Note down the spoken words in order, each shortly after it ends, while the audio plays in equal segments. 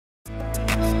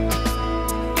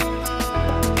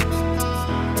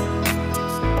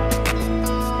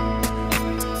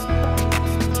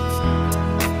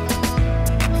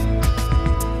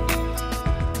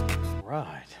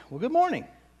Well, good morning.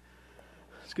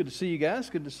 It's good to see you guys.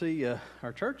 Good to see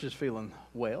our church is feeling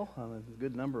well. A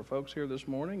good number of folks here this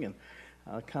morning, and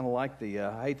I kind of like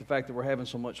I hate the fact that we're having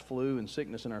so much flu and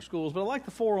sickness in our schools, but I like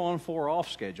the 4-on, 4-off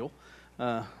schedule.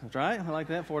 That's right. I like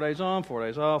that. 4 days on, 4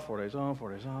 days off, 4 days on,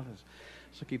 4 days off.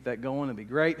 So keep that going. It'll be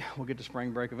great. We'll get to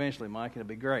spring break eventually, Mike. It'll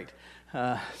be great.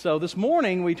 So this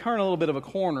morning we turn a little bit of a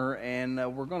corner,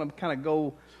 and we're going to kind of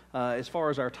go as far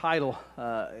as our title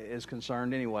is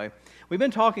concerned anyway. We've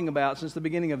been talking about, since the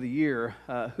beginning of the year,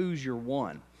 who's your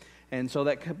one? And so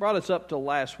that brought us up to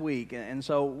last week. And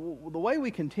so the way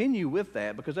we continue with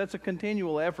that, because that's a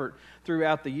continual effort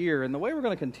throughout the year, and the way we're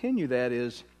going to continue that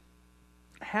is,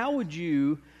 how would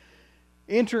you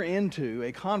enter into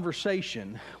a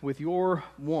conversation with your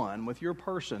one, with your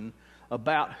person,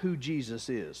 about who Jesus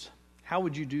is? How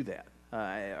would you do that?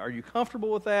 Are you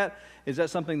comfortable with that? Is that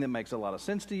something that makes a lot of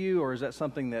sense to you, or is that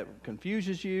something that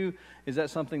confuses you? Is that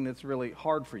something that's really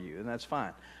hard for you? And that's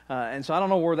fine. And so I don't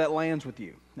know where that lands with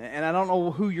you. And I don't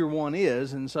know who your one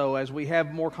is. And so as we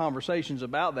have more conversations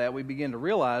about that, we begin to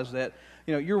realize that,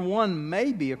 your one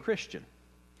may be a Christian,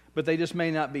 but they just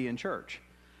may not be in church.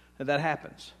 That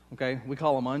happens. Okay, we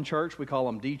call them unchurched, we call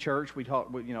them de-churched, we talk,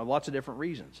 lots of different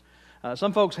reasons.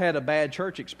 Some folks had a bad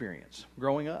church experience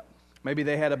growing up. Maybe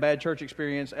they had a bad church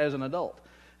experience as an adult,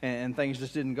 and things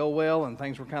just didn't go well, and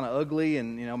things were kind of ugly,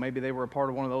 and maybe they were a part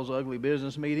of one of those ugly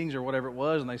business meetings or whatever it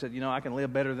was, and they said, I can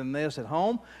live better than this at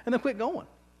home, and they quit going.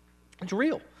 It's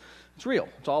real. It's real.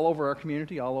 It's all over our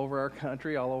community, all over our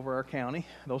country, all over our county.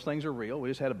 Those things are real. We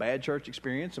just had a bad church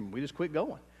experience, and we just quit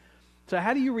going. So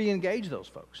how do you re-engage those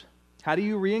folks? How do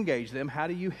you re-engage them? How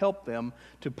do you help them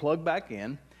to plug back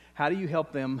in? How do you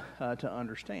help them to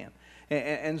understand?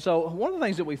 And so one of the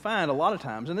things that we find a lot of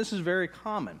times, and this is very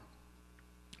common,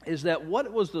 is that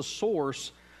what was the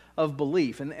source of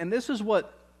belief? And this is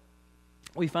what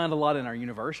we find a lot in our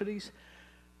universities.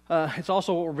 It's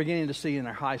also what we're beginning to see in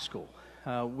our high school.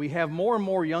 We have more and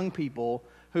more young people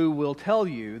who will tell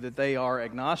you that they are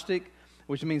agnostic,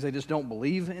 which means they just don't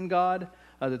believe in God,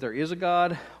 that there is a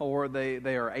God, or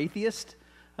they are atheist,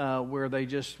 where they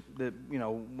just,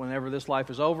 whenever this life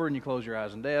is over and you close your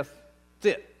eyes in death,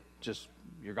 that's it. Just,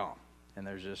 you're gone. And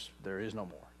there is no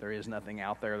more. There is nothing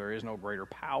out there. There is no greater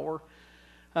power.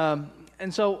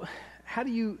 And so how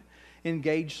do you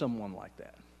engage someone like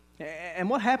that? And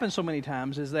what happens so many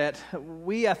times is that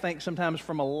I think sometimes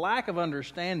from a lack of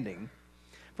understanding,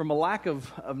 from a lack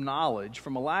of knowledge,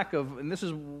 from a lack of, and this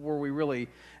is where we really,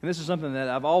 and this is something that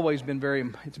I've always been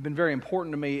it's been very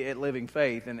important to me at Living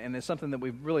Faith, and it's something that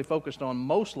we've really focused on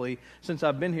mostly since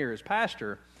I've been here as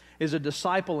pastor, is a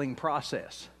discipling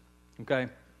process, okay?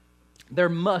 There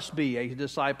must be a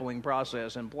discipling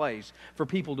process in place for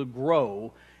people to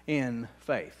grow in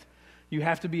faith. You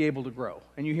have to be able to grow.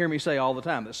 And you hear me say all the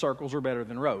time that circles are better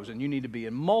than rows, and you need to be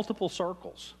in multiple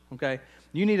circles, okay?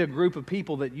 You need a group of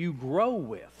people that you grow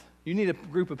with. You need a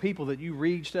group of people that you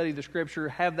read, study the Scripture,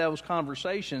 have those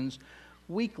conversations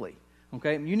weekly,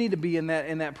 okay? You need to be in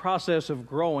that process of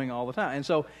growing all the time. And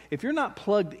so if you're not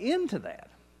plugged into that,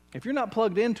 if you're not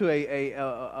plugged into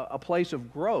a place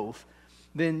of growth,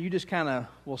 then you just kind of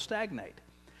will stagnate.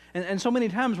 And so many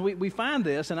times we find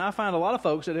this, and I find a lot of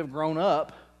folks that have grown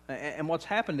up, and what's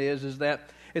happened is that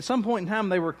at some point in time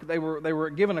they were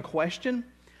given a question,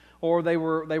 or they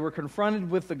were confronted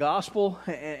with the gospel,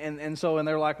 and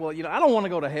they're like, well, I don't want to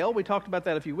go to hell. We talked about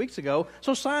that a few weeks ago,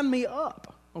 so sign me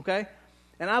up, okay?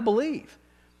 And I believe.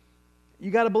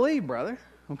 You got to believe, brother,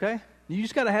 okay? You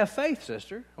just got to have faith,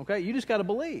 sister, okay? You just got to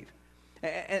believe.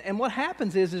 And what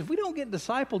happens is if we don't get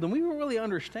discipled and we don't really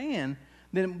understand,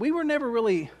 then we were never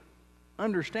really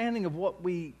understanding of what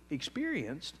we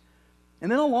experienced. And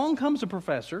then along comes a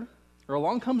professor, or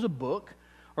along comes a book,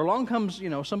 or along comes,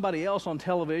 somebody else on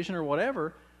television or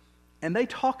whatever, and they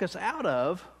talk us out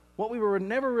of what we were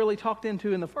never really talked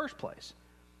into in the first place.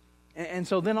 And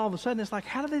so then all of a sudden it's like,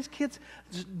 how do these kids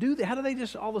do that? How do they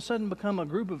just all of a sudden become a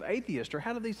group of atheists? Or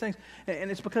how do these things?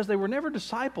 And it's because they were never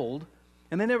discipled,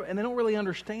 and they don't really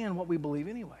understand what we believe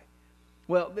anyway.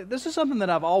 Well, this is something that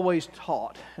I've always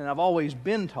taught, and I've always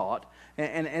been taught.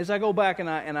 And as I go back and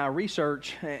I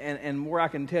research, and where I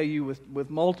can tell you with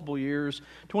multiple years,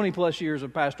 20 plus years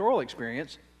of pastoral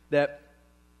experience, that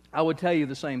I would tell you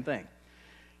the same thing.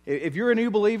 If you're a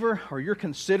new believer, or you're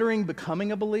considering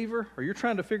becoming a believer, or you're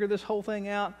trying to figure this whole thing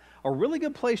out, a really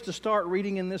good place to start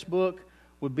reading in this book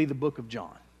would be the book of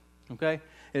John. Okay?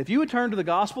 And if you would turn to the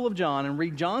Gospel of John and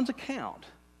read John's account,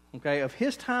 okay, of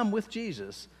his time with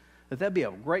Jesus, that'd be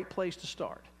a great place to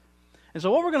start. And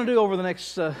so what we're going to do over the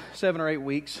next 7 or 8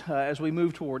 weeks as we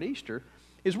move toward Easter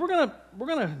is we're going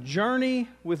to journey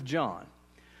with John.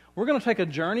 We're going to take a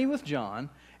journey with John,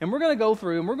 And we're going to go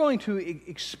through and we're going to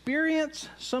experience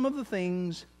some of the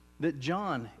things that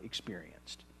John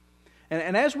experienced.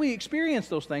 And as we experience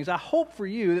those things, I hope for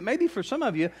you that maybe for some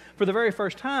of you, for the very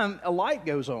first time, a light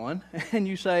goes on and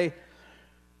you say,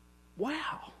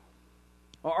 wow.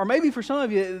 Or maybe for some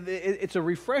of you, it's a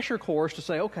refresher course to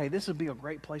say, okay, this would be a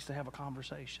great place to have a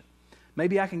conversation.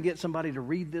 Maybe I can get somebody to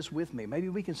read this with me. Maybe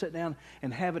we can sit down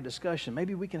and have a discussion.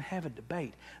 Maybe we can have a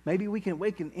debate. Maybe we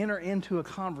can enter into a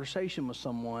conversation with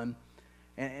someone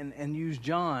and use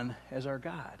John as our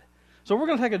guide. So we're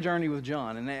going to take a journey with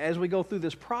John. And as we go through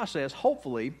this process,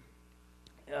 hopefully,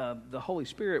 the Holy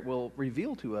Spirit will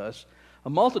reveal to us a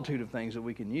multitude of things that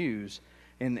we can use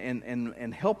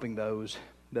in helping those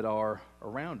that are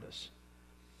around us.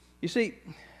 You see,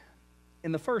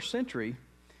 in the first century,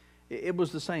 it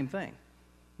was the same thing.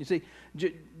 You see,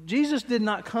 Jesus did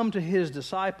not come to his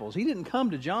disciples. He didn't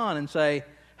come to John and say,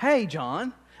 hey,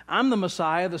 John, I'm the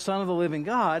Messiah, the Son of the living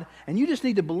God, and you just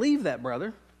need to believe that,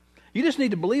 brother. You just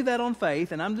need to believe that on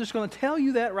faith, and I'm just going to tell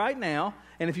you that right now,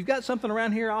 and if you've got something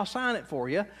around here, I'll sign it for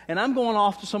you, and I'm going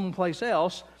off to someplace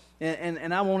else,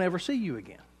 and I won't ever see you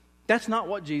again. That's not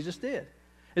what Jesus did.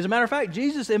 As a matter of fact,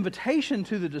 Jesus' invitation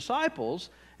to the disciples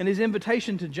and his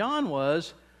invitation to John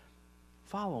was,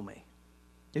 follow me.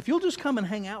 If you'll just come and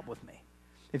hang out with me,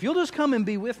 if you'll just come and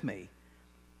be with me,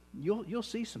 you'll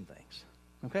see some things.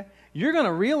 Okay? You're going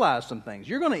to realize some things.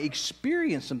 You're going to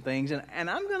experience some things, and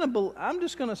I'm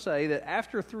just going to say that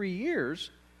after 3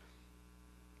 years,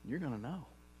 you're going to know.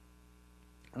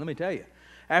 And let me tell you,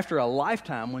 after a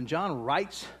lifetime, when John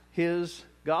writes his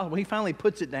gospel, when he finally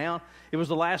puts it down, it was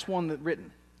the last one that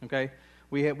written. Okay,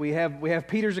 we have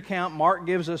Peter's account. Mark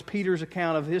gives us Peter's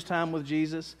account of his time with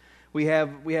Jesus. We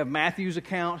have Matthew's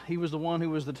account. He was the one who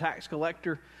was the tax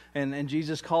collector, and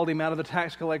Jesus called him out of the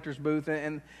tax collector's booth.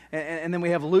 And then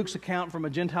we have Luke's account from a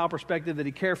Gentile perspective that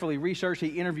he carefully researched. He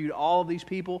interviewed all of these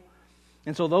people.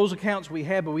 And so those accounts we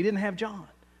have, but we didn't have John.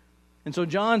 And so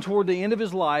John, toward the end of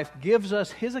his life, gives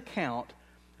us his account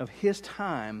of his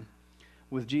time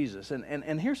with Jesus.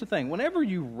 And here's the thing. Whenever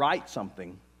you write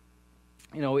something,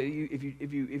 you know,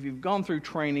 if you've gone through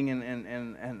training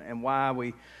and why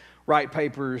we write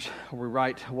papers or we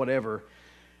write whatever,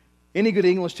 any good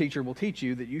English teacher will teach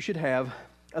you that you should have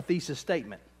a thesis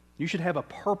statement. You should have a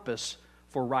purpose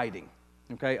for writing,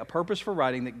 okay? A purpose for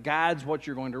writing that guides what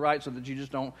you're going to write so that you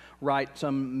just don't write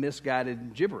some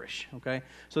misguided gibberish, okay?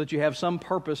 So that you have some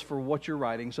purpose for what you're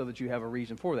writing so that you have a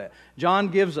reason for that. John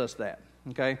gives us that,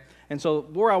 okay? And so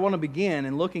where I want to begin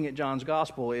in looking at John's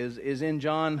gospel is in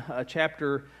John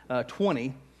chapter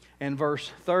 20 and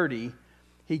verse 30.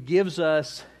 He gives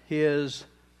us his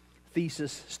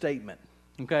thesis statement,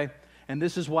 okay? And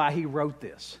this is why he wrote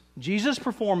this. Jesus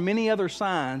performed many other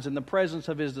signs in the presence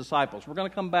of his disciples. We're going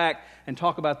to come back and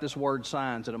talk about this word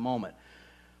signs in a moment,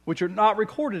 which are not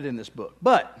recorded in this book.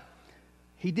 But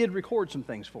he did record some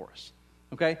things for us,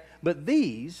 okay? But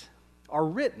these are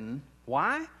written,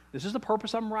 why? This is the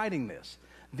purpose I'm writing this.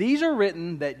 These are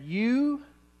written that you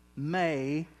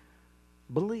may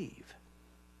believe.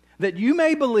 That you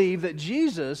may believe that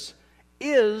Jesus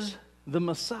is the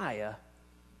Messiah,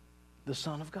 the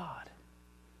Son of God.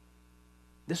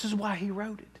 This is why he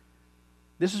wrote it.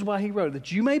 This is why he wrote it.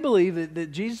 That you may believe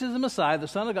that Jesus is the Messiah, the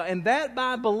Son of God, and that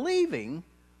by believing,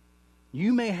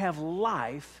 you may have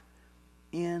life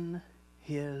in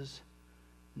his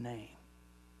name.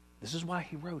 This is why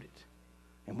he wrote it.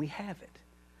 And we have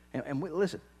it. And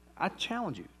listen, I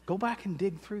challenge you, go back and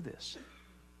dig through this.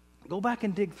 Go back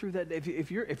and dig through that.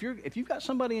 If you've got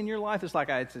somebody in your life that's like,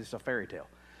 it's a fairy tale.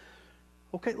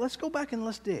 Okay, let's go back and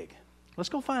let's dig. Let's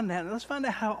go find that. Let's find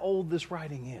out how old this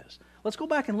writing is. Let's go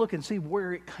back and look and see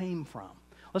where it came from.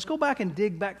 Let's go back and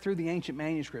dig back through the ancient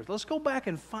manuscripts. Let's go back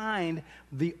and find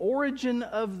the origin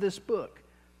of this book.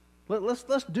 Let's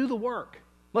do the work.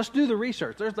 Let's do the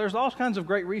research. There's all kinds of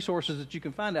great resources that you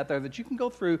can find out there that you can go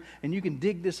through and you can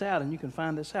dig this out and you can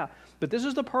find this out. But this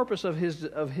is the purpose of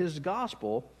his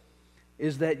gospel,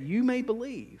 is that you may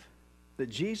believe that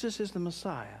Jesus is the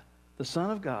Messiah, the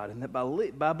Son of God, and that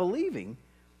by believing,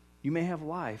 you may have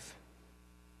life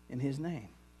in his name.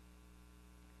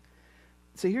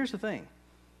 See, here's the thing.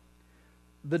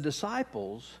 The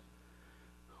disciples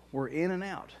were in and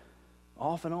out,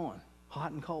 off and on,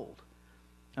 hot and cold.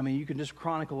 I mean, you can just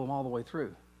chronicle them all the way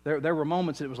through. There were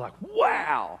moments that it was like,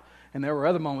 wow! And there were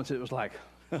other moments that it was like,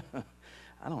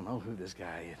 I don't know who this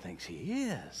guy thinks he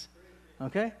is.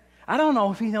 Okay? I don't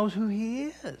know if he knows who he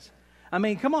is. I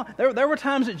mean, come on. There were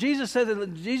times that Jesus said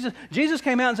that Jesus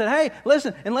came out and said, hey,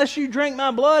 listen, unless you drink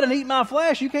my blood and eat my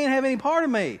flesh, you can't have any part of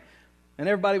me. And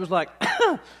everybody was like,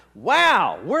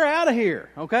 wow, we're out of here,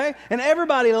 okay? And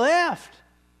everybody left.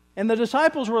 And the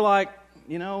disciples were like,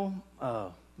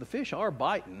 the fish are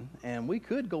biting, and we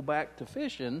could go back to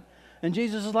fishing. And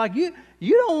Jesus is like, you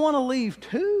don't want to leave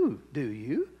too, do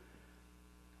you?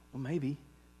 Well, maybe.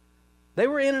 They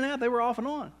were in and out. They were off and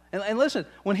on. And listen,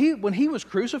 when he was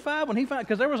crucified,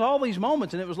 because there was all these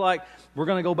moments, and it was like, we're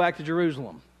going to go back to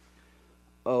Jerusalem.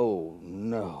 Oh,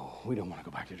 no, we don't want to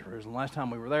go back to Jerusalem. Last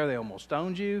time we were there, they almost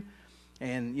stoned you.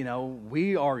 And,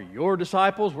 we are your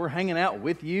disciples. We're hanging out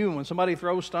with you. And when somebody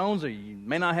throws stones, or you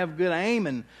may not have good aim,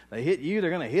 and they hit you,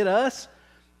 they're going to hit us.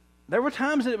 There were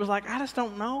times that it was like, I just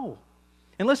don't know.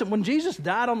 And listen, when Jesus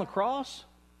died on the cross,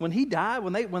 when he died,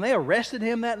 when they arrested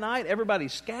him that night, everybody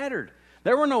scattered.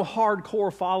 There were no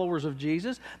hardcore followers of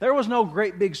Jesus. There was no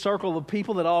great big circle of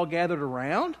people that all gathered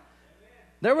around.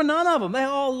 There were none of them. They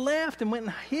all left and went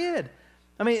and hid.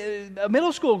 I mean, a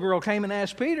middle school girl came and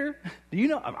asked Peter, do you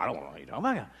know? I don't know. Oh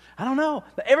my God. I don't know.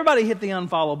 Everybody hit the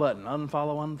unfollow button.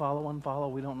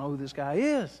 Unfollow. We don't know who this guy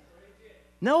is.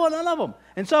 No, none of them.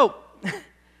 And so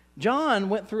John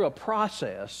went through a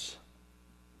process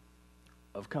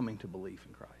of coming to belief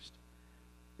in Christ.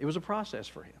 It was a process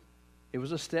for him. It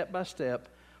was a step-by-step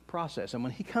process. And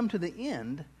when he come to the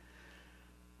end,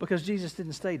 because Jesus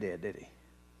didn't stay dead, did he?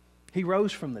 He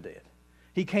rose from the dead.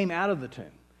 He came out of the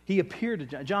tomb. He appeared to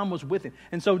John. John was with him.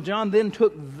 And so John then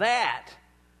took that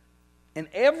and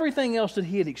everything else that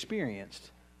he had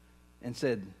experienced and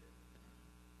said,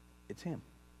 it's him.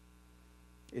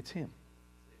 It's him.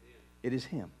 It is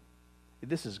him.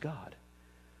 This is God.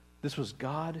 This was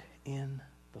God in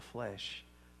the flesh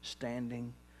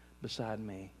standing beside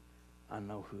me. I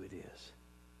know who it is.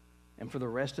 And for the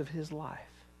rest of his life,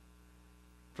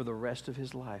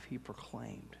 he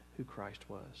proclaimed who Christ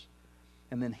was.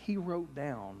 And then he wrote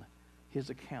down his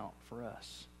account for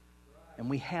us. And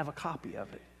we have a copy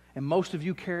of it. And most of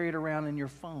you carry it around in your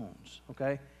phones,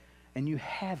 okay? And you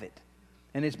have it.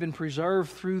 And it's been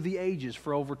preserved through the ages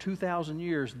for over 2,000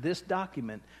 years, this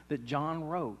document that John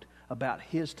wrote about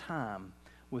his time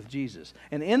with Jesus.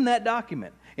 And in that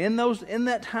document, in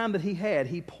that time that he had,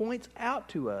 he points out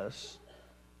to us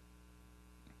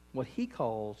what he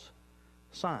calls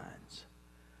signs.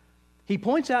 He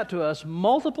points out to us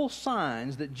multiple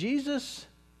signs that Jesus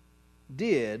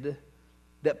did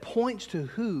that points to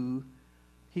who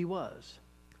he was.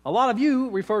 A lot of you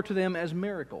refer to them as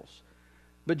miracles.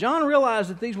 But John realized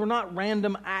that these were not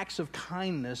random acts of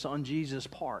kindness on Jesus'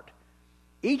 part.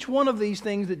 Each one of these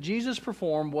things that Jesus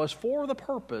performed was for the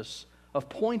purpose of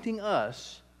pointing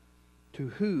us to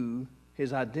who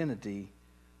his identity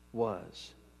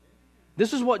was.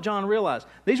 This is what John realized.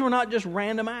 These were not just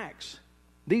random acts.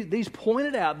 These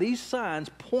pointed out, these signs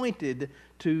pointed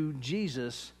to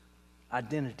Jesus'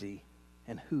 identity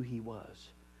and who he was.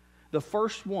 The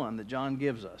first one that John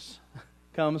gives us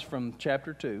comes from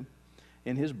chapter 2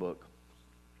 in his book.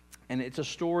 And it's a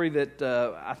story that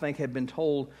I think had been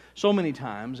told so many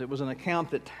times. It was an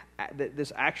account that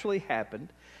this actually happened.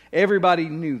 Everybody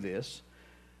knew this.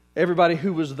 Everybody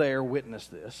who was there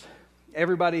witnessed this.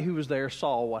 Everybody who was there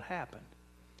saw what happened.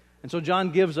 And so John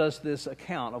gives us this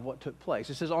account of what took place.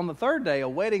 It says, on the third day, a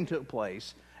wedding took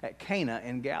place at Cana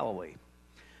in Galilee.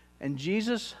 And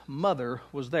Jesus' mother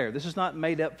was there. This is not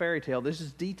made-up fairy tale. This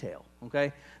is detail,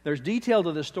 okay? There's detail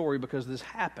to this story because this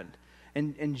happened.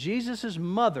 And Jesus'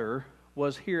 mother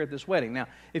was here at this wedding. Now,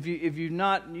 if you're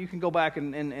not, you can go back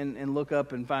and look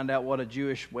up and find out what a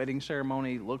Jewish wedding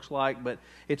ceremony looks like, but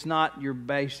it's not your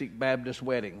basic Baptist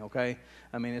wedding, okay?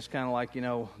 I mean, it's kind of like,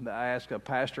 I asked a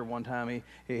pastor one time,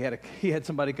 he had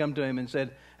somebody come to him and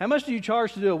said, how much do you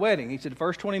charge to do a wedding? He said, the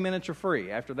first 20 minutes are free.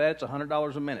 After that, it's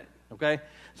 $100 a minute, okay?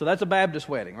 So that's a Baptist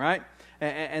wedding, right?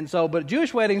 And so, but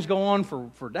Jewish weddings go on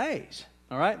for days.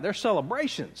 All right, they're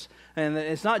celebrations. And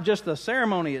it's not just the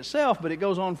ceremony itself, but it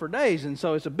goes on for days. And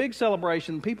so it's a big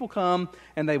celebration. People come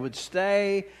and they would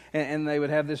stay and they would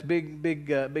have this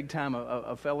big time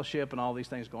of fellowship and all these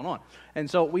things going on. And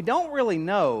so we don't really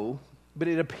know, but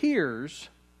it appears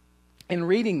in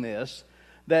reading this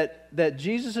that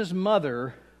Jesus'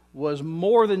 mother was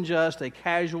more than just a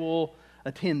casual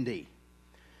attendee,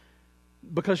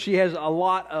 because she has a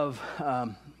lot of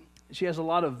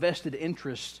vested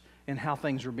interest in how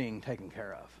things are being taken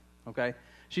care of, okay?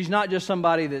 She's not just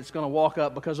somebody that's going to walk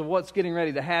up because of what's getting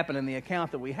ready to happen in the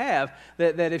account that we have,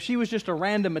 that if she was just a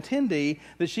random attendee,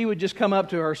 that she would just come up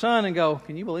to her son and go,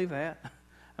 can you believe that?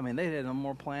 I mean, they did no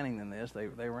more planning than this. They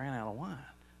ran out of wine,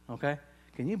 okay?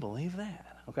 Can you believe that?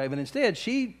 Okay, but instead,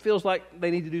 she feels like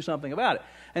they need to do something about it.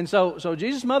 And so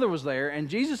Jesus' mother was there, and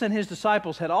Jesus and his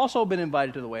disciples had also been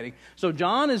invited to the wedding. So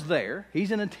John is there.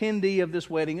 He's an attendee of this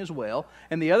wedding as well.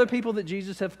 And the other people that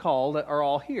Jesus have called are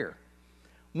all here.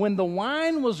 When the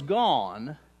wine was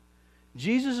gone,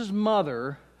 Jesus'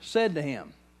 mother said to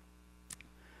him,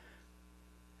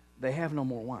 they have no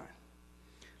more wine.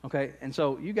 Okay, and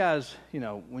so you guys,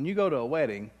 when you go to a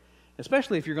wedding,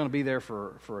 especially if you're going to be there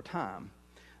for a time,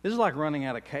 this is like running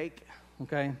out of cake,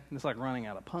 okay? It's like running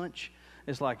out of punch.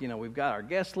 It's like, we've got our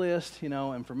guest list,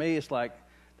 and for me, it's like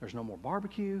there's no more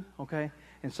barbecue, okay?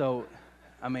 And so,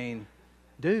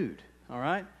 dude, all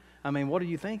right? What are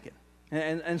you thinking?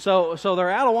 And so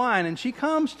they're out of wine, and she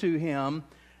comes to him,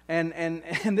 and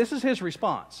this is his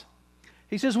response.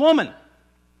 He says, "Woman,"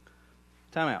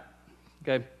 time out,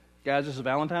 okay? Guys, this is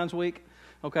Valentine's week,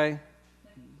 okay?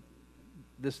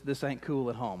 This ain't cool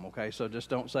at home, okay? So just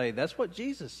don't say, that's what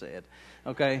Jesus said,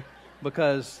 okay?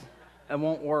 Because it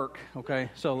won't work, okay?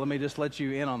 So let me just let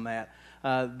you in on that.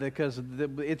 Because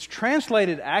it's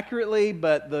translated accurately,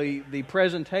 but the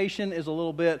presentation is a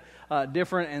little bit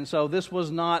different. And so this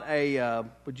was not a,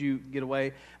 would you get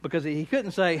away? Because he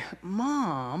couldn't say,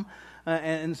 Mom.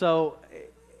 And so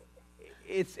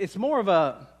it's more of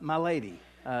a, my lady.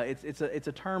 It's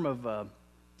a term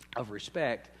of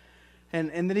respect.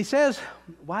 And then he says,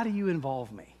 why do you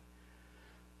involve me?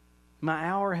 My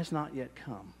hour has not yet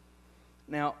come.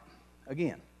 Now,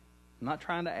 again, I'm not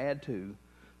trying to add to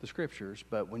the Scriptures,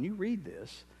 but when you read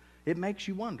this, it makes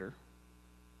you wonder,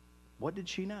 what did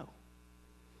she know?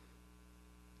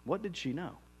 What did she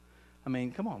know?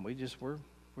 Come on, we're just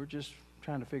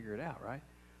trying to figure it out, right?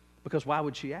 Because why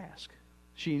would she ask?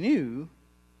 She knew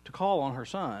to call on her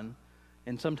son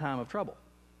in some time of trouble,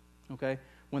 okay?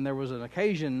 When there was an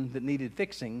occasion that needed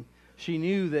fixing, she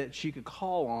knew that she could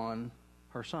call on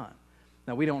her son.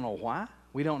 Now, we don't know why.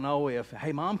 We don't know if,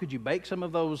 hey, Mom, could you bake some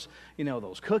of those,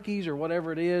 those cookies or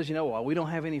whatever it is? Well, we don't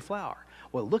have any flour.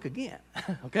 Well, look again,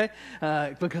 okay?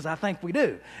 Because I think we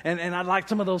do. And I'd like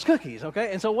some of those cookies,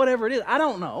 okay? And so whatever it is, I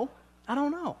don't know. I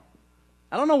don't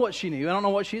know what she knew. I don't know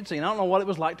what she had seen. I don't know what it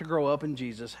was like to grow up in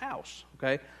Jesus' house,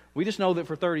 okay? We just know that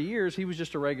for 30 years, he was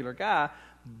just a regular guy.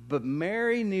 But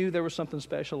Mary knew there was something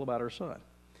special about her son.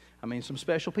 Some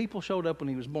special people showed up when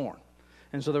he was born.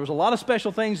 And so there was a lot of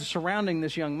special things surrounding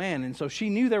this young man. And so she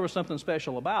knew there was something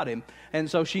special about him. And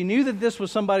so she knew that this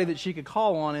was somebody that she could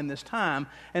call on in this time.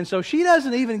 And so she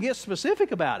doesn't even get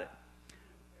specific about it.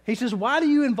 He says, why do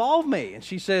you involve me? And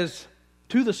she says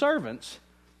to the servants,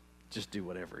 just do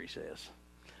whatever he says.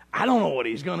 I don't know what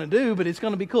he's going to do, but it's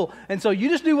going to be cool. And so you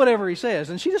just do whatever he says.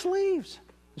 And she just leaves.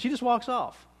 She just walks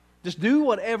off. Just do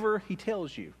whatever he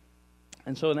tells you.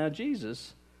 And so now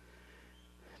Jesus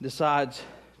decides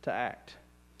to act.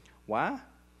 Why?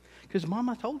 Because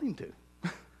Mama told him to.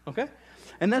 Okay?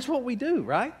 And that's what we do,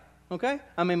 right? Okay?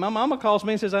 My mama calls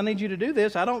me and says, I need you to do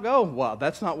this. I don't go, well,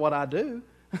 that's not what I do.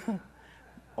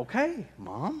 Okay,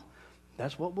 Mom,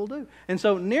 that's what we'll do. And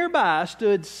so nearby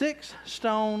stood 6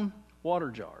 stone water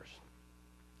jars.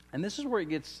 And this is where it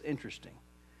gets interesting.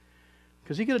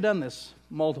 Because he could have done this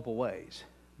multiple ways.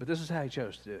 But this is how he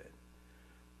chose to do it.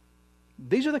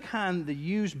 These are the kind that are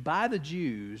used by the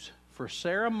Jews for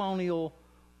ceremonial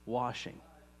washing.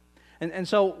 And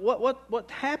so what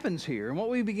happens here, and what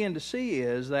we begin to see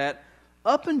is that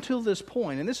up until this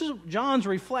point, and this is John's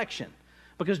reflection,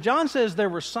 because John says there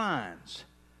were signs,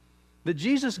 that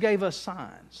Jesus gave us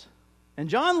signs. And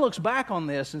John looks back on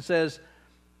this and says,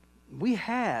 we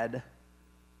had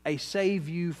a save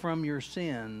you from your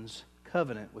sins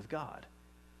covenant with God.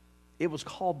 It was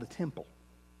called the temple.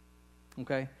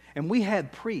 Okay? And we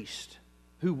had priests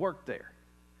who worked there.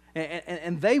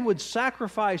 And they would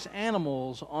sacrifice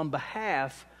animals on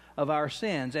behalf of our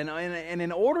sins. And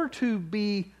in order to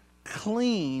be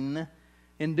clean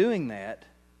in doing that,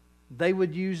 they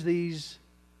would use these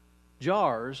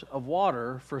jars of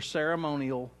water for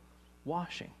ceremonial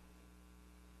washing.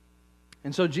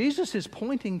 And so Jesus is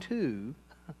pointing to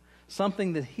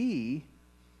something that he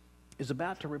is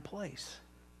about to replace.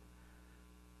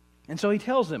 And so he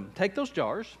tells them, take those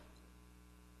jars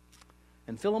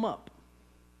and fill them up.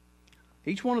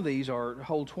 Each one of these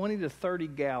hold 20 to 30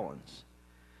 gallons.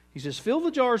 He says, fill the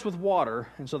jars with water,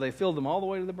 and so they filled them all the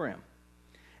way to the brim.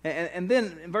 And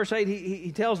then in verse 8,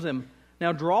 he tells them,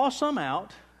 now draw some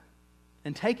out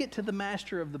and take it to the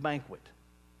master of the banquet.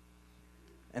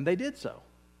 And they did so.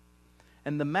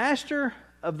 And the master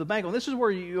of the banquet, and this is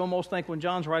where you almost think when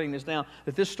John's writing this down,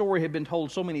 that this story had been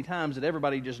told so many times that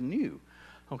everybody just knew.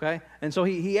 Okay? And so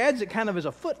he adds it kind of as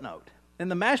a footnote.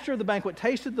 And the master of the banquet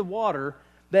tasted the water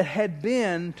that had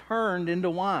been turned into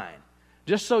wine,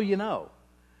 just so you know.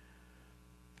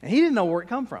 And he didn't know where it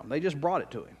come from. They just brought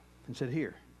it to him and said,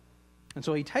 here. And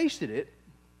so he tasted it.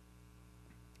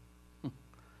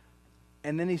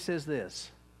 And then he says this.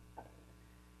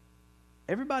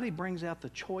 Everybody brings out the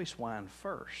choice wine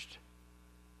first.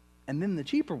 And then the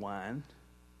cheaper wine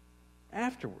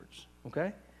afterwards,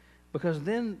 okay? Because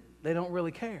then they don't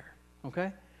really care,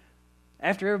 okay?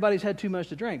 After everybody's had too much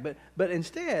to drink. But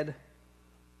instead,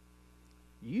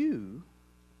 you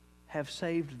have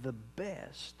saved the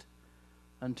best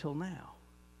until now.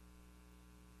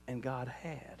 And God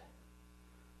had.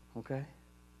 Okay?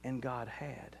 And God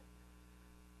had.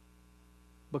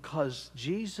 Because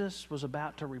Jesus was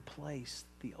about to replace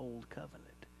the old covenant.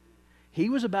 He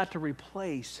was about to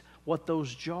replace what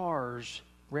those jars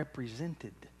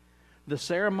represented. The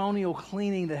ceremonial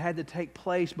cleaning that had to take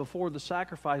place before the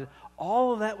sacrifice,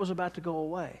 all of that was about to go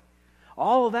away.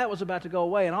 All of that was about to go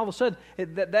away. And all of a sudden,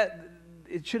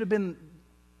 it should have been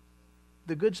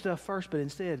the good stuff first, but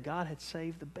instead, God had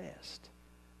saved the best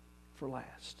for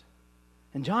last.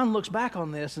 And John looks back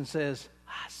on this and says,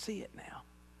 I see it now.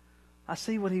 I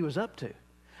see what he was up to.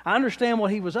 I understand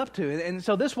what he was up to. And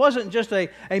so this wasn't just a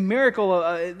miracle.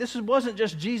 This wasn't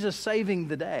just Jesus saving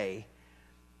the day.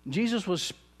 Jesus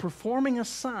was performing a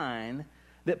sign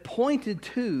that pointed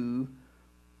to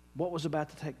what was about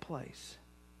to take place.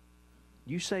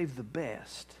 You saved the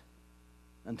best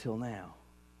until now.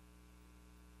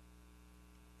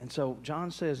 And so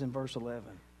John says in verse 11,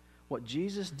 what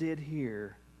Jesus did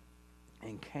here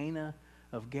in Cana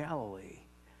of Galilee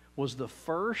was the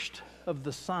first of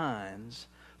the signs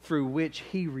through which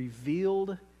he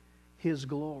revealed his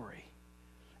glory.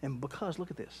 And because,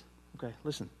 look at this, okay,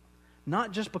 listen,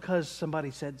 not just because somebody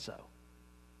said so,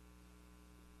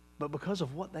 but because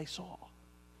of what they saw.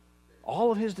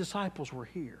 All of his disciples were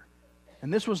here.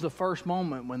 And this was the first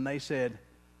moment when they said,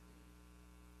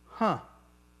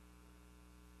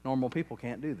 normal people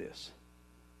can't do this.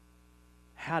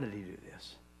 How did he do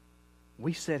this?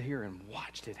 We sat here and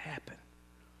watched it happen.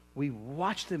 We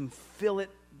watched him fill it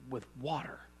with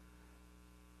water.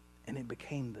 And it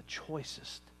became the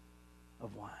choicest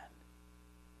of wine.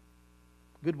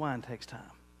 Good wine takes time,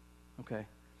 okay?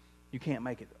 You can't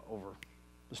make it over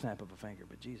the snap of a finger,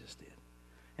 but Jesus did.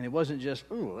 And it wasn't just,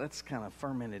 ooh, that's kind of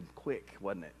fermented quick,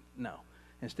 wasn't it? No.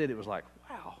 Instead, it was like,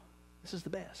 wow, this is the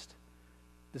best.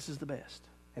 This is the best.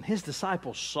 And his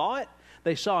disciples saw it.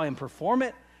 They saw him perform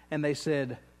it. And they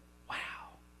said, wow,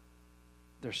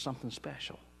 there's something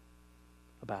special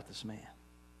about this man.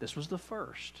 This was the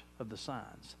first of the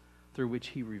signs through which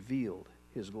he revealed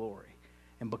his glory.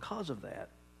 And because of that,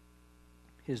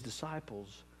 his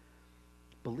disciples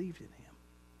believed in him.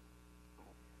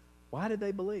 Why did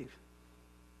they believe?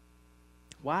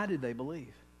 Why did they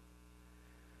believe?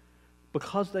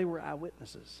 Because they were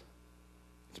eyewitnesses.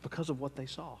 It's because of what they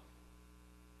saw.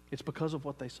 It's because of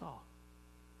what they saw.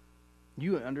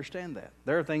 You understand that.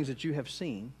 There are things that you have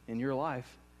seen in your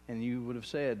life, and you would have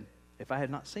said, if I had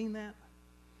not seen that,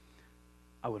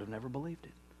 I would have never believed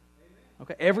it.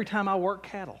 Okay? Every time I work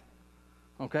cattle,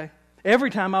 okay?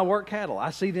 Every time I work cattle, I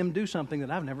see them do something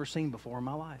that I've never seen before in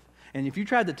my life. And if you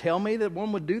tried to tell me that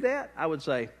one would do that, I would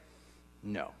say,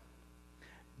 no.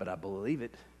 But I believe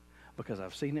it because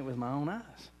I've seen it with my own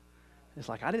eyes. It's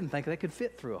like I didn't think they could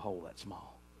fit through a hole that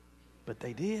small. But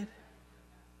they did.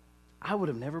 I would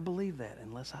have never believed that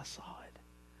unless I saw it.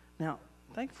 Now,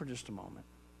 think for just a moment.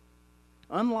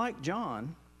 Unlike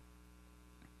John,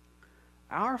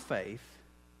 our faith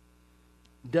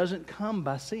doesn't come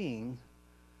by seeing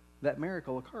that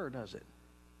miracle occur, does it?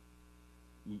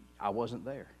 I wasn't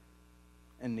there,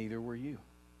 and neither were you.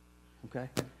 Okay?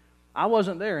 I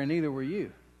wasn't there, and neither were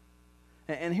you.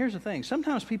 And here's the thing.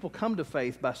 Sometimes people come to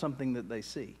faith by something that they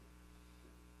see.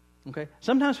 Okay?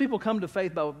 Sometimes people come to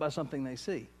faith by something they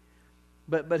see.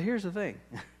 But here's the thing.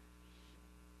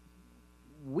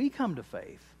 We come to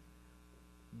faith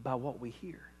by what we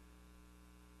hear.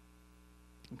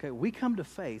 Okay? We come to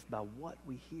faith by what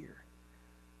we hear.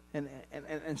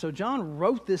 And so John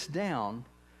wrote this down,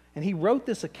 and he wrote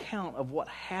this account of what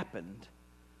happened,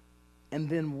 and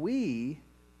then we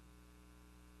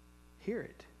hear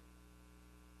it.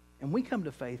 And we come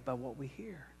to faith by what we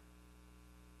hear.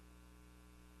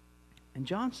 And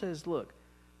John says, look,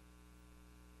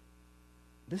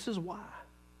 this is why.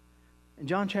 In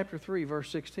John chapter 3, verse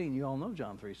 16, you all know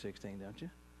John 3:16, don't you?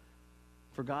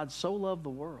 For God so loved the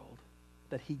world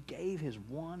that he gave his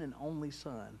one and only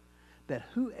Son, that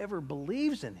whoever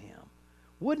believes in him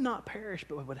would not perish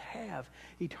but would have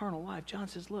eternal life. John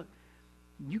says, look,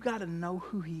 you got to know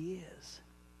who he is.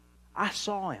 I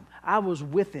saw him. I was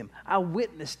with him. I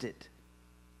witnessed it.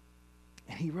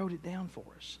 And he wrote it down for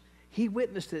us. He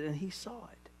witnessed it and he saw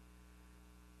it.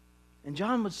 And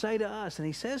John would say to us, and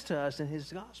he says to us in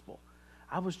his gospel,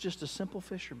 I was just a simple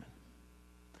fisherman.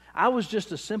 I was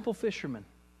just a simple fisherman.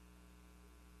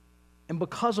 And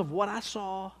because of what I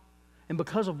saw and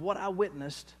because of what I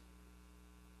witnessed,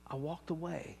 I walked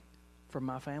away from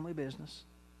my family business.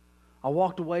 I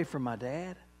walked away from my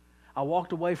dad. I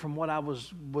walked away from what I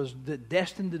was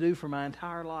destined to do for my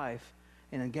entire life,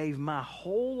 and I gave my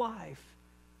whole life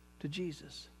to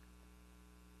Jesus.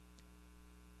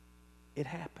 It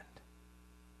happened.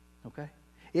 Okay?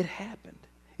 It happened.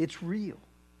 It's real.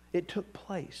 It took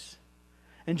place.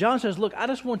 And John says, look, I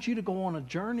just want you to go on a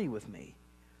journey with me,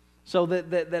 so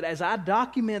that as I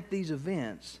document these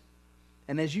events,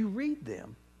 and as you read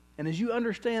them, and as you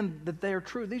understand that they are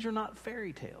true, these are not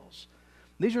fairy tales.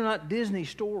 These are not Disney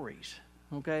stories,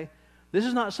 okay? This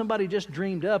is not somebody just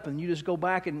dreamed up and you just go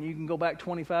back and you can go back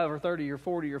 25 or 30 or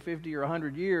 40 or 50 or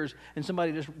 100 years and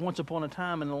somebody just once upon a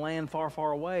time in a land far,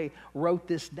 far away wrote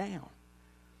this down,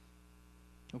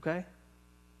 okay?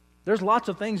 There's lots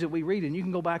of things that we read and you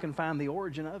can go back and find the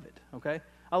origin of it, okay?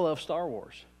 I love Star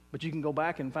Wars, but you can go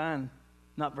back and find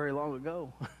not very long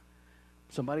ago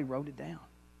somebody wrote it down.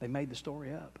 They made the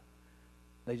story up.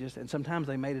 And sometimes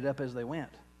they made it up as they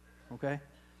went, okay?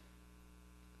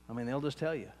 I mean, they'll just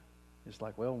tell you. It's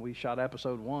like, well, we shot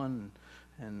episode 1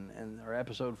 or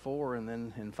episode 4, and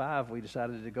then in 5 we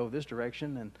decided to go this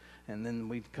direction, and then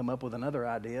we come up with another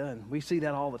idea, and we see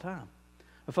that all the time.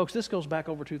 But folks, this goes back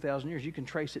over 2,000 years. You can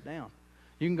trace it down.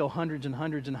 You can go hundreds and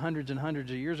hundreds and hundreds and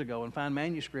hundreds of years ago and find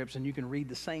manuscripts, and you can read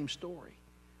the same story.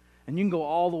 And you can go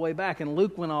all the way back, and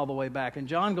Luke went all the way back, and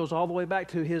John goes all the way back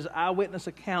to his eyewitness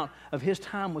account of his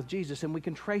time with Jesus, and we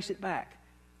can trace it back.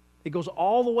 It goes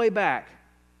all the way back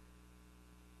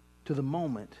to the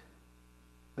moment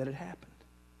that it happened.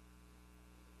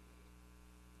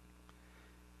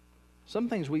 Some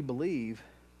things we believe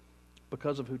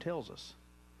because of who tells us,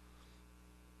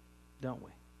 don't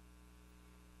we?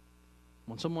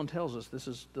 When someone tells us this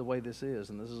is the way this is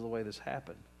and this is the way this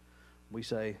happened, we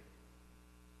say,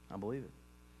 I believe it.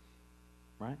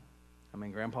 Right? I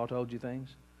mean, Grandpa told you things.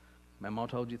 Mama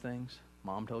told you things.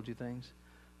 Mom told you things.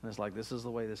 And it's like, this is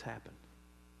the way this happened.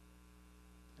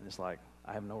 And it's like,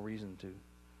 I have no reason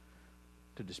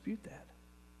to dispute that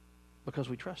because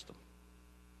we trust them.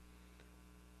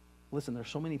 Listen, there's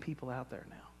so many people out there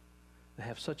now that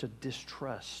have such a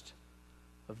distrust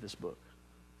of this book.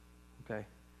 Okay?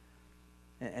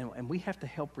 And we have to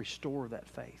help restore that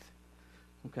faith.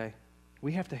 Okay?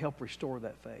 We have to help restore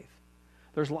that faith.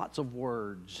 There's lots of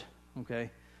words, okay?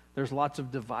 There's lots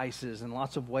of devices and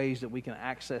lots of ways that we can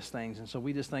access things. And so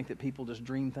we just think that people just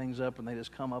dream things up and they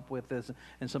just come up with this.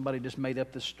 And somebody just made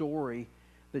up the story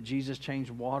that Jesus changed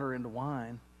water into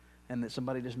wine and that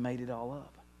somebody just made it all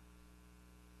up.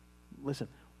 Listen,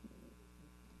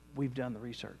 we've done the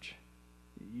research.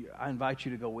 I invite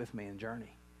you to go with me and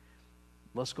journey.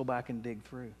 Let's go back and dig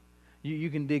through.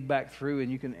 You can dig back through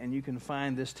and you can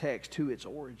find this text to its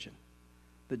origin.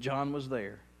 That John was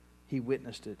there, he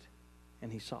witnessed it,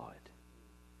 and he saw it.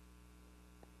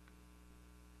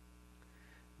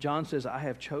 John says, I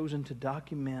have chosen to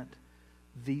document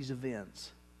these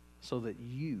events so that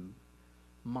you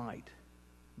might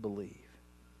believe.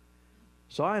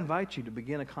 So I invite you to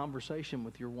begin a conversation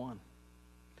with your one.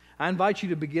 I invite you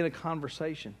to begin a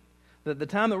conversation. That the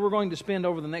time that we're going to spend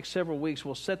over the next several weeks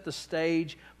will set the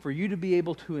stage for you to be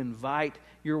able to invite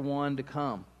your one to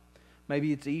come.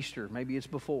 Maybe it's Easter, maybe it's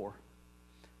before.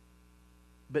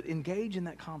 But engage in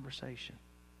that conversation.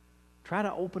 Try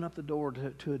to open up the door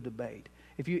to a debate.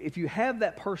 If you have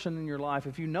that person in your life,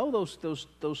 if you know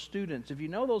those students, if you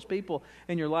know those people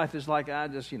in your life that's like,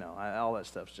 all that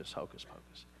stuff's just hocus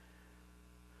pocus.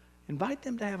 Invite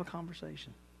them to have a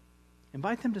conversation.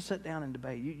 Invite them to sit down and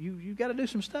debate. You got to do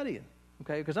some studying,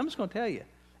 okay? Because I'm just going to tell you,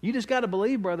 you just got to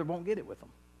believe, brother, won't get it with them,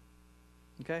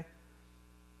 okay?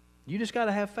 You just got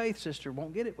to have faith, sister,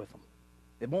 won't get it with them.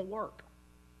 It won't work.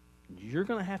 You're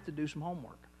going to have to do some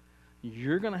homework.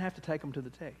 You're going to have to take them to the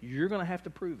text. You're going to have to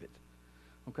prove it,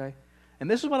 okay?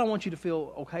 And this is what I want you to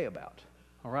feel okay about,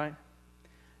 all right?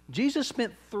 Jesus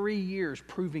spent 3 years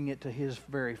proving it to his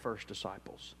very first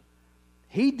disciples.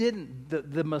 He didn't,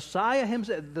 the Messiah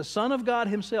himself, the Son of God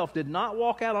himself, did not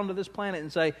walk out onto this planet and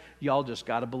say, y'all just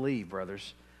got to believe,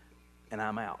 brothers, and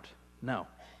I'm out. No.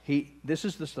 This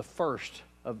is just the first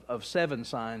of 7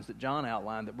 signs that John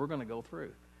outlined that we're going to go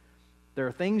through. There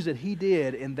are things that he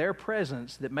did in their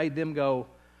presence that made them go,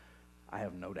 I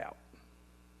have no doubt.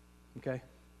 Okay?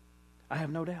 I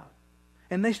have no doubt.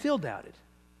 And they still doubted.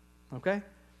 Okay?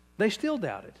 They still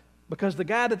doubted. Because the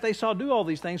guy that they saw do all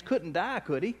these things couldn't die,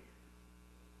 could he?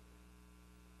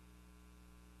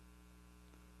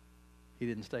 He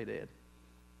didn't stay dead.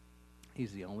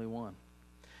 He's the only one.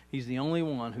 He's the only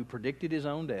one who predicted his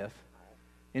own death,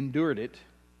 endured it,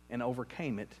 and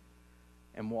overcame it,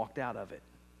 and walked out of it.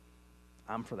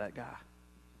 I'm for that guy.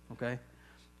 Okay?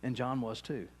 And John was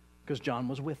too, because John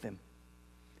was with him.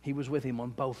 He was with him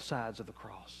on both sides of the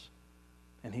cross.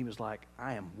 And he was like,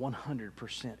 I am 100%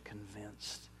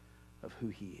 convinced of who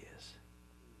he is.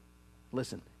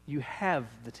 Listen, you have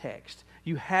the text.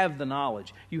 You have the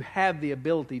knowledge. You have the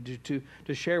ability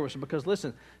to share with them. Because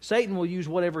listen, Satan will use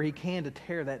whatever he can to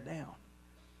tear that down.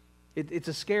 It's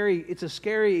a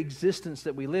scary existence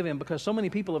that we live in because so many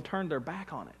people have turned their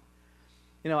back on it.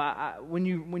 You know, when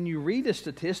you read a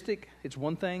statistic, it's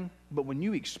one thing, but when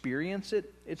you experience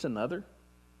it, it's another.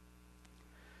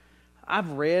 I've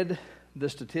read the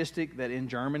statistic that in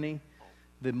Germany,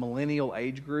 the millennial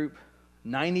age group,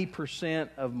 90%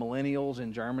 of millennials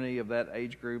in Germany of that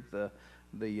age group,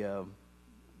 they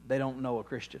don't know a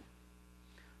Christian.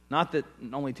 Not that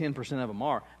only 10% of them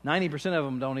are. 90% of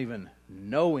them don't even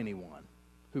know anyone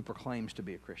who proclaims to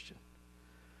be a Christian.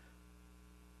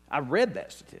 I read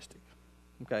that statistic.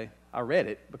 Okay, I read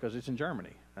it because it's in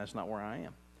Germany. That's not where I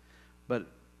am. But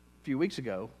a few weeks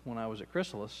ago, when I was at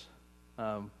Chrysalis,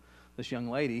 this young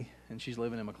lady, and she's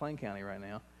living in McLean County right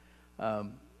now,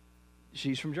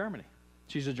 she's from Germany.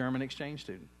 She's a German exchange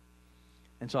student.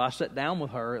 And so I sat down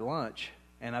with her at lunch,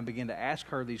 and I began to ask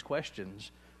her these questions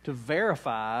to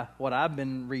verify what I've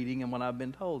been reading and what I've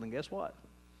been told. And guess what?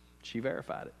 She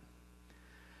verified it.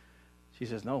 She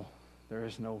says, no, there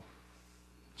is no...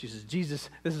 She says, Jesus,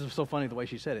 this is so funny the way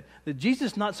she said it, that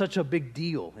Jesus is not such a big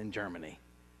deal in Germany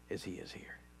as he is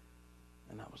here.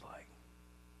 And I was like,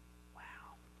 wow.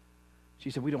 She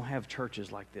said, we don't have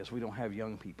churches like this. We don't have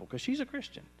young people. Because she's a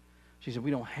Christian. She said, we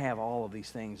don't have all of these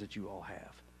things that you all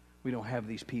have. We don't have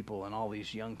these people and all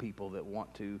these young people that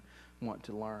want to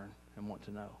learn and want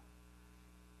to know.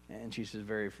 And she says,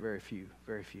 very, very few,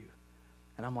 very few.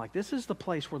 And I'm like, this is the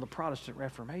place where the Protestant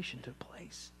Reformation took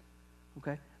place.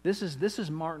 Okay? This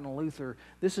is Martin Luther.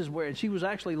 This is where, and she was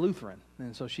actually Lutheran.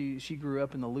 And so she grew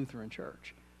up in the Lutheran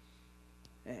church.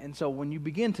 And so when you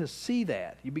begin to see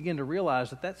that, you begin to realize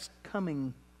that that's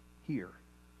coming here.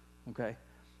 Okay?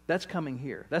 That's coming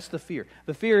here. That's the fear.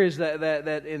 The fear is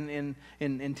that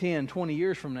in 10, 20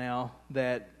 years from now,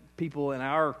 that people in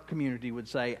our community would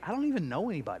say, I don't even know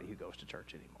anybody who goes to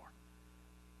church anymore.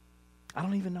 I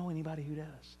don't even know anybody who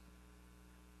does.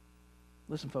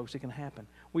 Listen, folks, it can happen.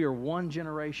 We are one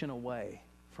generation away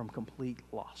from complete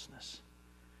lostness.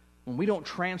 When we don't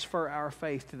transfer our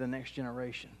faith to the next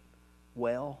generation,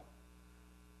 well,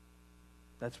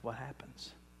 that's what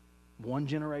happens. One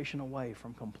generation away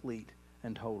from complete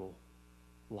and total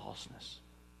lostness.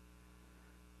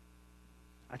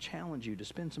 I challenge you to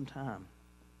spend some time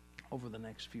over the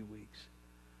next few weeks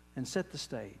and set the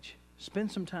stage. Spend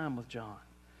some time with John.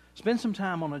 Spend some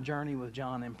time on a journey with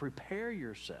John and prepare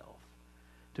yourself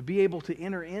to be able to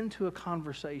enter into a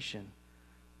conversation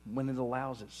when it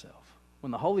allows itself.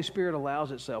 When the Holy Spirit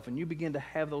allows itself and you begin to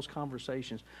have those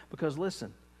conversations. Because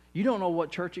listen, you don't know what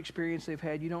church experience they've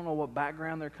had. You don't know what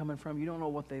background they're coming from. You don't know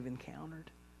what they've encountered.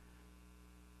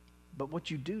 But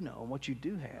what you do know and what you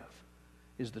do have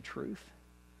is the truth.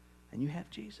 And you have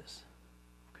Jesus.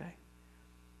 Okay?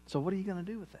 So what are you going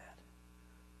to do with that?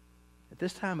 At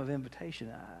this time of invitation,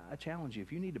 I challenge you.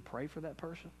 If you need to pray for that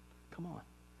person, come on.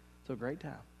 It's a great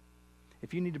time.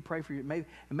 If you need to pray for you,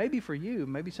 maybe for you,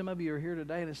 maybe some of you are here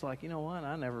today and it's like, you know what,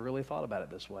 I never really thought about it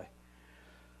this way.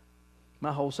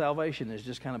 My whole salvation is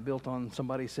just kind of built on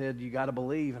somebody said, you got to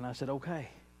believe. And I said, okay.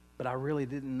 But I really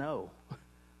didn't know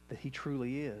that he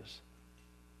truly is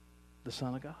the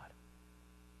Son of God.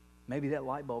 Maybe that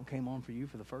light bulb came on for you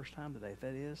for the first time today. If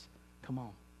that is, come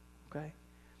on. Okay?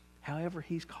 However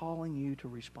he's calling you to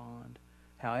respond,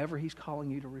 however he's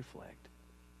calling you to reflect,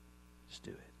 just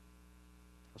do it.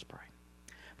 Let's pray.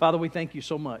 Father, we thank you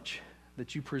so much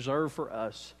that you preserve for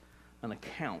us an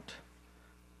account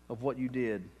of what you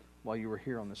did while you were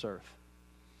here on this earth.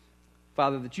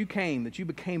 Father, that you came, that you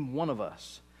became one of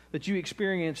us, that you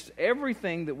experienced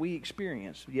everything that we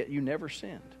experienced, yet you never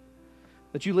sinned.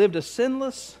 That you lived a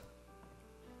sinless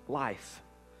life,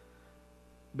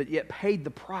 but yet paid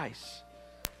the price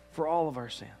for all of our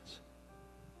sins.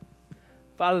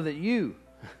 Father, that you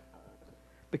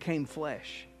became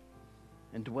flesh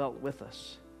and dwelt with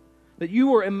us. That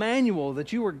you were Emmanuel,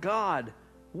 that you were God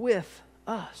with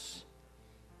us.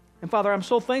 And Father, I'm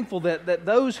so thankful that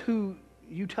those who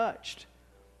you touched,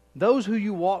 those who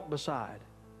you walked beside,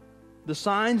 the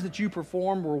signs that you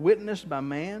performed were witnessed by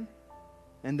man,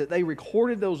 and that they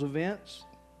recorded those events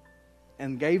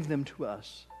and gave them to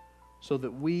us so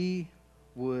that we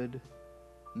would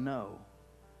know.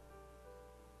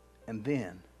 And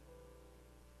then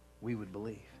we would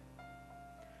believe.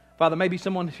 Father, maybe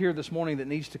someone here this morning that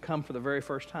needs to come for the very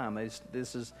first time.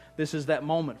 This is that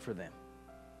moment for them.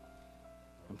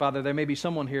 And Father, there may be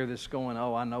someone here that's going,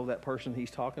 oh, I know that person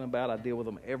he's talking about. I deal with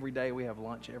them every day. We have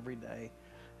lunch every day.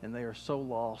 And they are so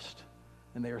lost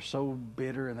and they are so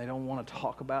bitter and they don't want to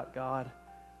talk about God,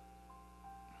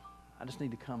 I just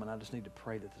need to come and I just need to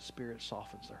pray that the Spirit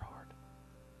softens their heart.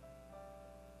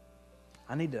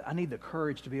 I need the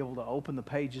courage to be able to open the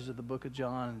pages of the book of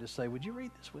John and just say, would you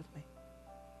read this with me?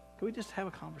 Can we just have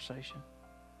a conversation?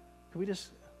 Can we just,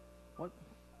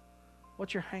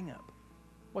 what's your hang up?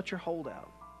 What's your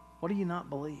holdout? What do you not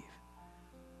believe?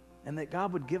 And that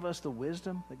God would give us the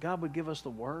wisdom, that God would give us the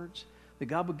words, that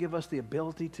God would give us the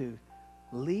ability to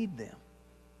lead them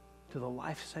to the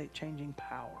life-changing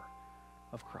power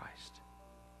of Christ,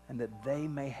 and that they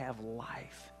may have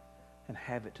life and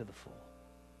have it to the full.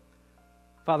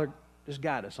 Father, just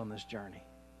guide us on this journey,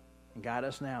 and guide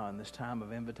us now in this time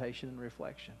of invitation and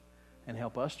reflection, and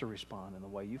help us to respond in the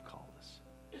way you've called us.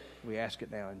 We ask it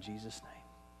now in Jesus'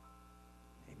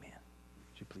 name. Amen.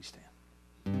 Would you please stand?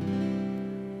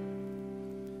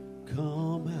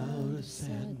 Come out of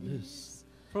sadness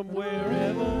from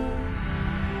wherever